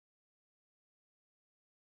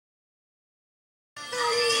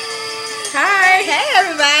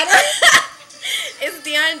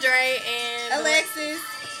DeAndre and Alexis.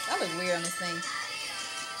 I look weird on this thing.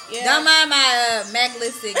 Yeah. Don't mind my MAC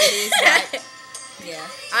lipstick. It is white. Yeah.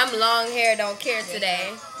 I'm long hair, don't care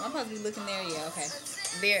today. I'm supposed to be looking there. Yeah, okay.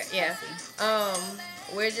 Yeah.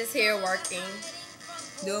 We're just here working.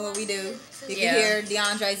 Doing what we do. You can hear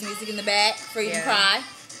DeAndre's music in the back. Freedom Cry.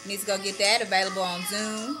 You need to go get that. Available on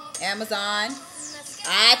Zoom, Amazon,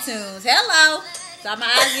 iTunes. Hello. Saw my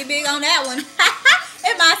eyes get big on that one.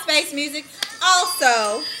 And MySpace Music.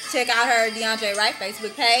 Also, check out her DeAndre Wright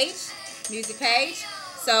Facebook page, music page.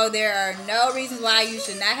 So there are no reasons why you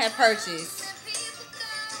should not have purchased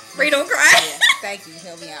Freedom Cry. Yeah, thank you.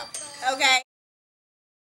 Help me out. Okay.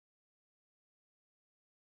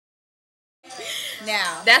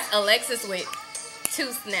 Now. That's Alexis with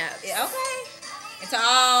 2 snaps. Yeah, okay. And to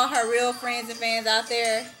all her real friends and fans out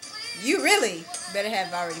there, you really better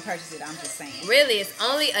have already purchased it. I'm just saying. Really, it's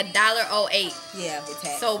only $1.08. Yeah, with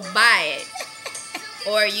tax. So buy it.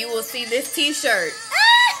 Or you will see this t-shirt.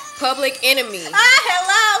 Public Enemy.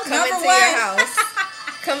 Hello. Coming to your house.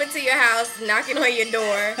 Coming to your house, knocking on your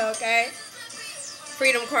door. Okay.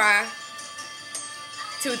 Freedom Cry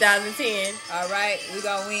 2010. All right, we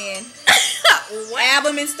gonna win. What?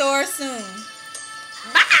 Album in store soon.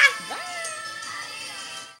 Bye. Bye.